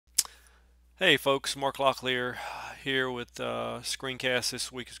Hey folks, Mark Locklear here with screencast.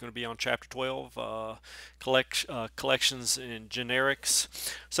 This week is going to be on Chapter 12, Collections and Generics.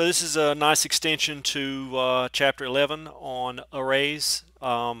 So this is a nice extension to Chapter 11 on arrays.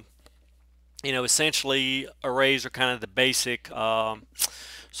 Essentially arrays are kind of the basic,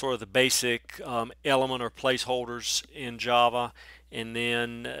 sort of the basic element or placeholders in Java, and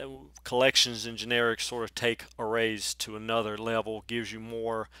then collections and generics sort of take arrays to another level, gives you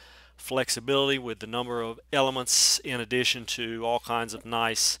more flexibility with the number of elements in addition to all kinds of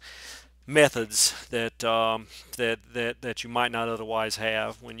nice methods that you might not otherwise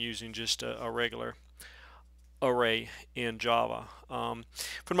have when using just a regular array in Java. For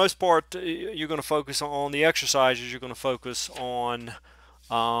the most part, you're going to focus on the exercises. You're going to focus on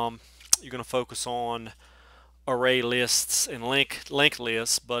um, array lists and linked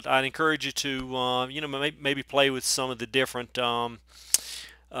lists. But I'd encourage you to maybe play with some of the different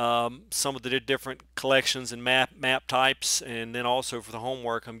collections and map types, and then also for the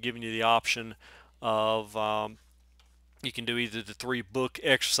homework, I'm giving you the option of you can do either the 3 book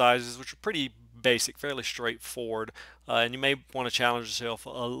exercises, which are pretty basic, fairly straightforward, and you may want to challenge yourself a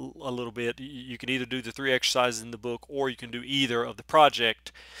little bit. You can either do the 3 exercises in the book, or you can do either of the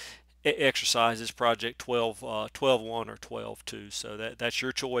project exercises, project 12, 12.1 or 12.2. So that's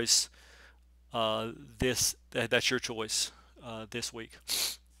your choice. That's your choice this week.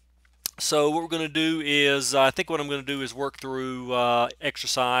 So what we're going to do is, I think what I'm going to do is work through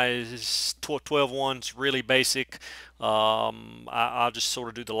exercise 12.1. It's really basic. I'll just sort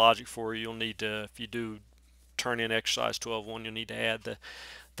of do the logic for you. You'll need to, if you do turn in exercise 12.1, you'll need to add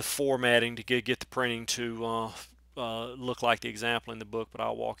the formatting to get the printing to look like the example in the book, but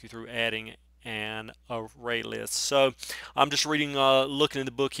I'll walk you through adding an array list. So I'm just reading, looking in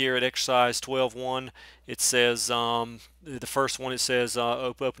the book here at exercise 12.1. It says, the first one, it says,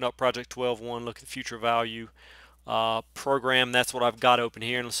 open up project 12.1, look at the future value program. That's what I've got open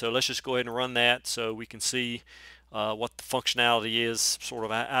here. And so let's just go ahead and run that so we can see what the functionality is sort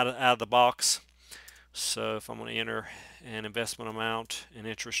of out of the box. So if I'm going to enter an investment amount, an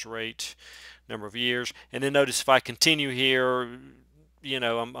interest rate, number of years, and then notice if I continue here,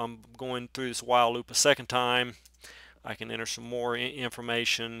 I'm going through this while loop a second time. I can enter some more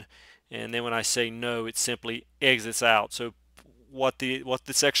information, and then when I say no, it simply exits out. So what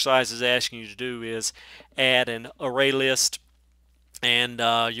this exercise is asking you to do is add an array list, and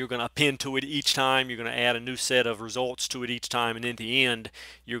you're going to append to it each time. You're going to add a new set of results to it each time, and in the end,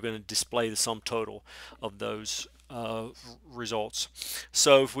 you're going to display the sum total of those results.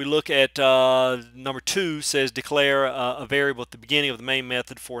 So if we look at number 2, says declare a variable at the beginning of the main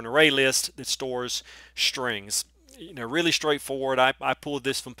method for an array list that stores strings. Really straightforward. I pulled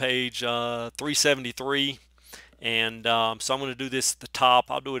this from page 373, and so I'm going to do this at the top.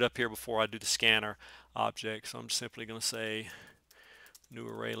 I'll do it up here before I do the scanner object. So I'm simply going to say new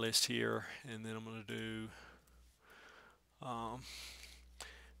array list here, and then I'm going to do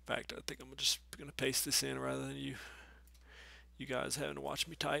in fact, I think I'm just going to paste this in rather than you guys having to watch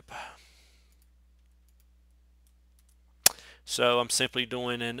me type. So I'm simply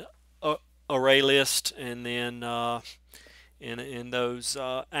doing an array list, and then in those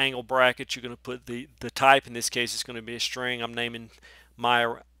angle brackets, you're going to put the type. In this case, it's going to be a string. I'm naming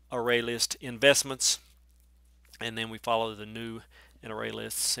my array list investments, and then we follow the new an array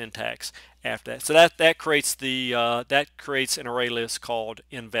list syntax after that. So that creates an array list called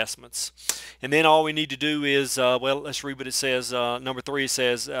investments. And then all we need to do is, well, let's read what it says. Number 3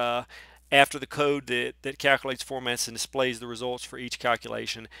 says, after the code that calculates, formats, and displays the results for each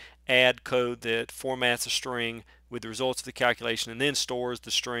calculation, add code that formats a string with the results of the calculation and then stores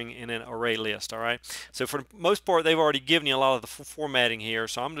the string in an array list. All right. So for the most part, they've already given you a lot of the formatting here.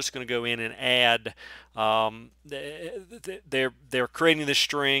 So I'm just going to go in and add. They're creating this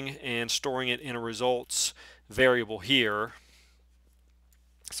string and storing it in a results variable here.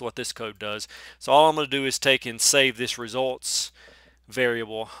 That's what this code does. So all I'm going to do is take and save this results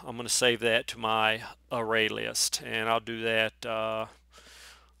variable. I'm going to save that to my array list, and I'll do that. I'll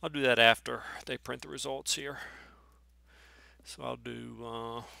do that after they print the results here. So I'll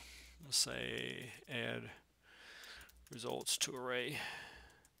do, let's say, add results to array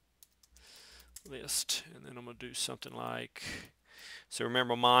list, and then I'm going to do something like. So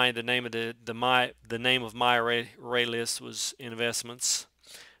remember, the name of my array list was investments.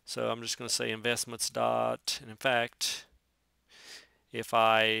 So I'm just going to say investments dot, and in fact, if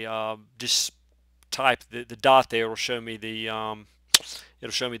I just type the dot there, it'll show me the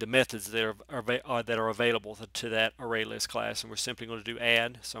methods that are available to that array list class, and we're simply going to do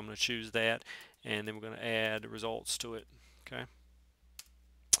add. So I'm going to choose that, and then we're going to add results to it. Okay.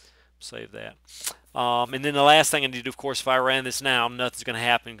 Save that. And then the last thing I need to do, of course, if I ran this now, nothing's going to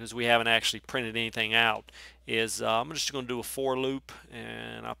happen because we haven't actually printed anything out, is I'm just going to do a for loop,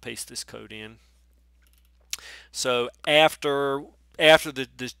 and I'll paste this code in. So after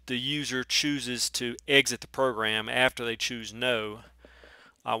the user chooses to exit the program, after they choose no,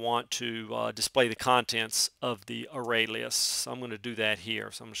 I want to display the contents of the array list. So I'm going to do that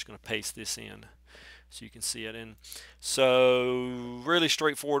here. So I'm just going to paste this in so you can see it. And so really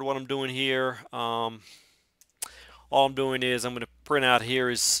straightforward what I'm doing here. All I'm doing is I'm going to print out here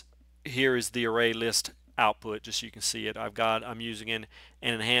is the array list output, just so you can see it. I'm using an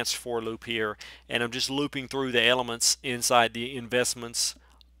enhanced for loop here, and I'm just looping through the elements inside the investments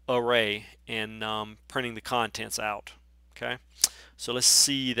array and printing the contents out. Okay, so let's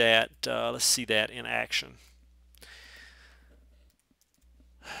see that in action.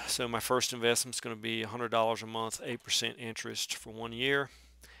 So my first investment is going to be $100 a month, 8% interest for 1 year,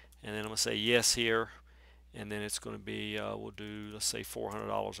 and then I'm going to say yes here, and then it's going to be we'll do, let's say,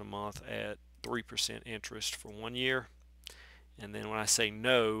 $400 a month at 3% interest for 1 year. And then when I say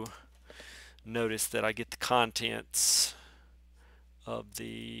no, notice that I get the contents of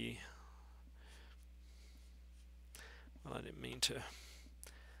the, well, I didn't mean to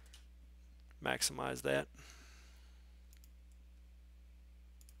maximize that.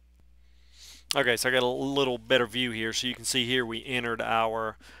 Okay, so I got a little better view here, so you can see here we entered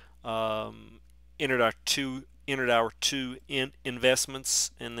our two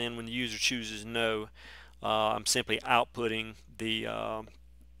investments, and then when the user chooses no, I'm simply outputting the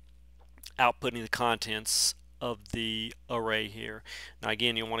contents of the array here. Now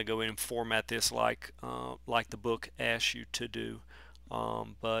again, you want to go in and format this like the book asks you to do,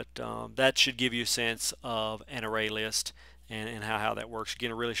 but that should give you a sense of an array list and how that works.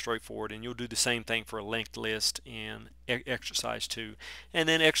 Again, really straightforward, and you'll do the same thing for a linked list in exercise 2, and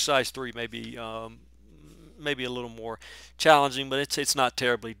then exercise 3 may be maybe a little more challenging, but it's not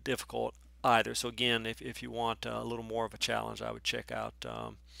terribly difficult either. So again, if you want a little more of a challenge, I would check out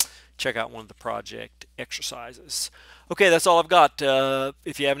one of the project exercises. Okay, that's all I've got.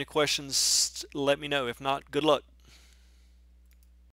 If you have any questions, let me know. If not, good luck.